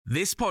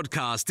This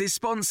podcast is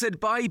sponsored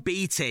by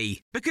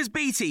BT, because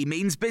BT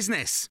means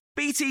business.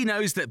 BT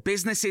knows that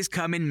businesses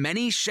come in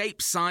many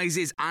shapes,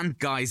 sizes and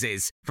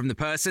guises, from the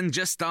person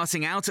just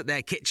starting out at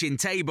their kitchen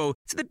table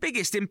to the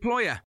biggest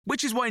employer,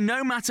 which is why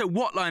no matter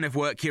what line of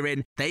work you're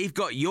in, they've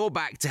got your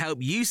back to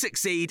help you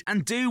succeed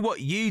and do what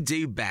you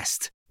do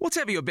best.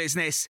 Whatever your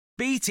business,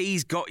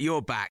 BT's got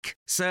your back.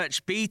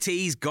 Search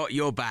BT's got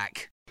your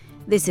back.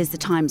 This is the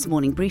Times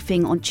morning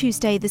briefing on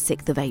Tuesday, the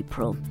 6th of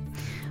April.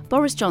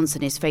 Boris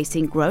Johnson is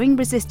facing growing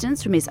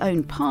resistance from his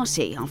own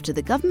party after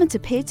the government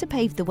appeared to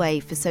pave the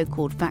way for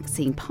so-called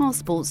vaccine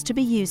passports to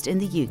be used in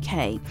the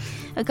UK.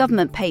 A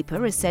government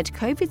paper has said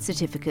COVID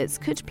certificates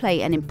could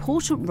play an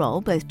important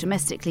role both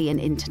domestically and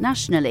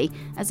internationally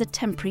as a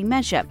temporary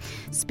measure.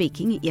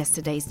 Speaking at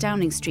yesterday's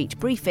Downing Street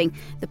briefing,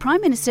 the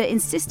Prime Minister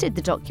insisted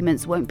the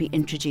documents won't be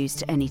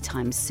introduced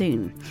anytime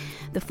soon.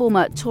 The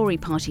former Tory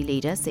party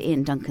leader, Sir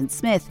Ian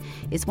Duncan-Smith,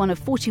 is one of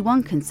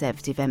 41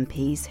 Conservative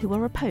MPs who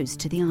are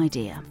opposed to the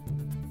idea.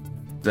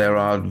 There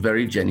are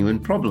very genuine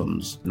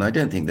problems, and I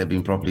don't think they've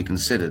been properly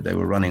considered. They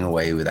were running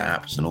away with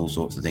apps and all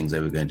sorts of things they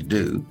were going to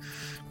do,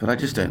 but I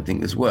just don't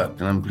think this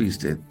worked. And I'm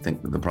pleased to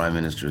think that the Prime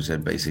Minister has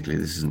said basically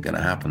this isn't going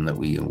to happen that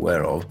we are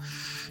aware of.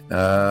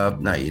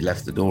 Now, he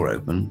left the door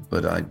open,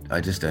 but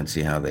I just don't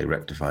see how they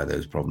rectify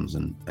those problems,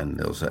 and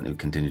there'll certainly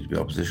continue to be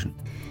opposition.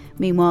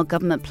 Meanwhile,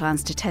 government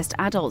plans to test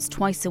adults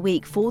twice a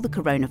week for the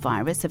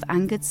coronavirus have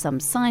angered some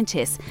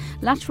scientists.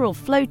 Lateral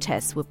flow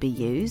tests would be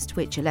used,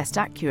 which are less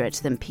accurate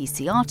than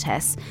PCR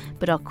tests,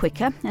 but are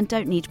quicker and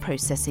don't need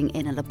processing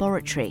in a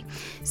laboratory.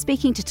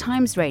 Speaking to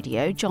Times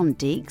Radio, John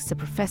Deeks, a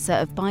professor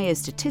of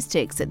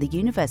biostatistics at the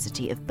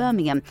University of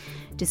Birmingham,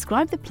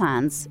 described the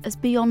plans as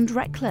beyond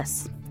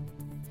reckless.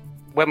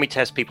 When we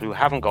test people who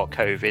haven't got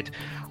COVID,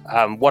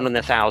 1 in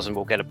 1,000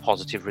 will get a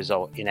positive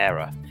result in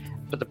error.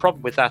 But the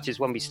problem with that is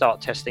when we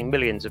start testing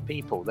millions of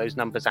people, those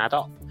numbers add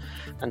up.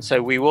 And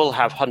so we will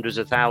have hundreds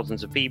of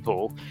thousands of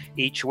people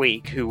each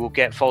week who will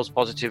get false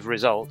positive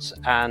results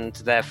and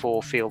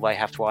therefore feel they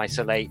have to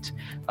isolate,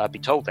 be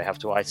told they have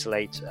to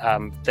isolate.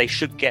 They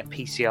should get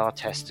PCR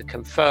tests to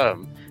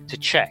confirm, to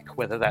check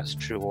whether that's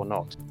true or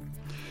not.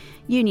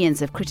 Unions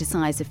have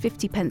criticised a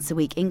 50p a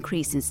week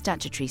increase in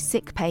statutory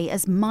sick pay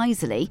as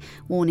miserly,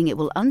 warning it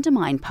will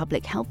undermine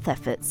public health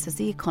efforts as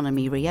the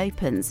economy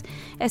reopens.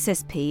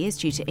 SSP is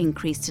due to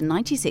increase to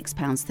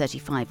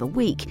 £96.35 a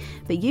week,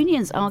 but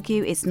unions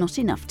argue it's not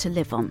enough to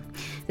live on.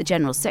 The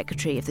General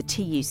Secretary of the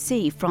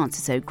TUC,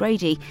 Francis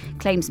O'Grady,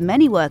 claims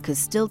many workers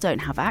still don't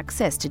have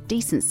access to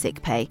decent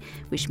sick pay,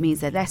 which means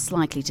they're less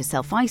likely to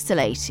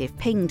self-isolate if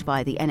pinged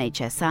by the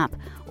NHS app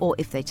or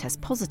if they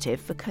test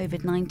positive for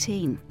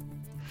COVID-19.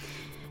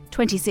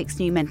 26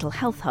 new mental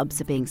health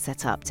hubs are being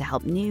set up to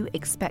help new,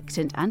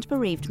 expectant and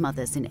bereaved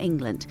mothers in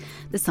England.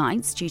 The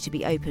sites, due to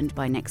be opened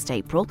by next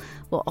April,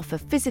 will offer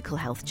physical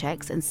health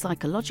checks and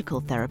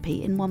psychological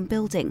therapy in one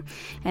building.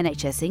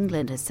 NHS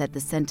England has said the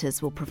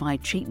centres will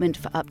provide treatment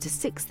for up to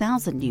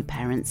 6,000 new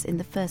parents in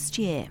the first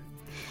year.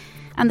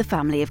 And the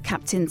family of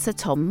Captain Sir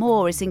Tom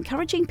Moore is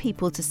encouraging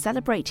people to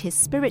celebrate his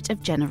spirit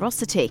of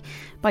generosity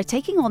by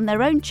taking on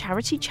their own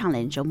charity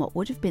challenge on what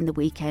would have been the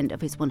weekend of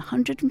his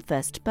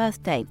 101st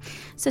birthday.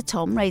 Sir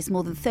Tom raised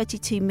more than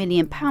 £32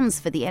 million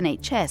for the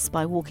NHS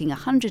by walking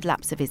 100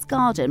 laps of his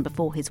garden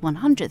before his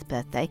 100th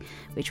birthday,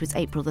 which was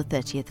April the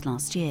 30th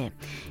last year.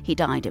 He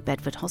died at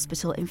Bedford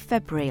Hospital in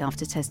February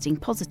after testing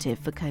positive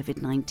for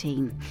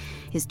COVID-19.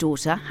 His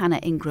daughter,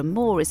 Hannah Ingram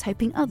Moore, is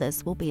hoping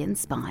others will be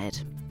inspired.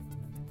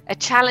 A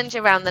challenge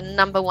around the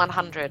number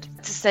 100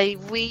 to say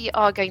we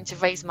are going to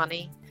raise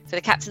money for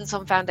the Captain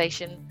Tom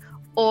Foundation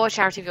or a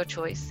charity of your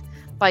choice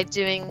by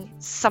doing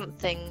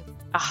something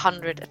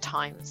 100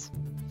 times.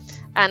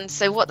 And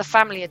so what the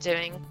family are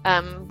doing,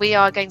 we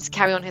are going to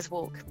carry on his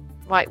walk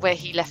right where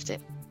he left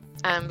it,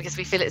 because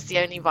we feel it's the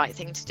only right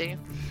thing to do.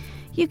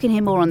 You can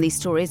hear more on these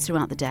stories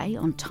throughout the day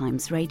on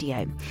Times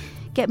Radio.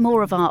 Get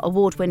more of our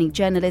award-winning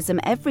journalism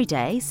every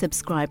day.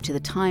 Subscribe to The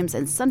Times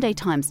and Sunday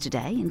Times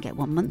today and get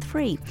 1 month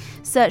free.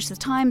 Search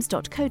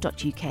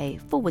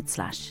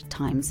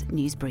thetimes.co.uk/Times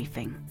News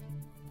Briefing.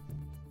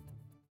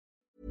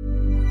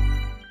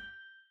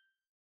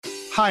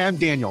 Hi, I'm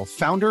Daniel,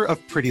 founder of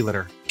Pretty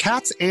Litter.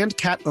 Cats and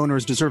cat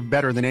owners deserve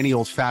better than any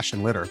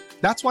old-fashioned litter.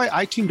 That's why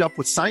I teamed up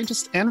with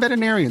scientists and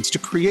veterinarians to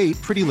create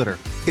Pretty Litter.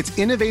 Its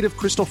innovative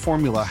crystal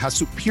formula has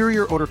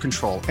superior odor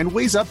control and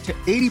weighs up to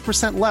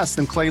 80% less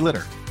than clay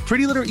litter.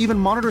 Pretty Litter even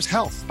monitors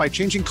health by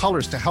changing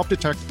colors to help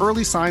detect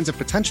early signs of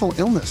potential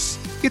illness.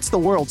 It's the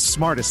world's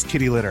smartest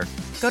kitty litter.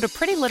 Go to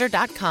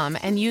prettylitter.com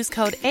and use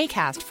code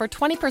ACAST for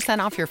 20%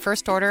 off your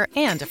first order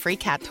and a free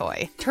cat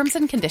toy. Terms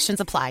and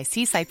conditions apply.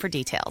 See site for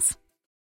details.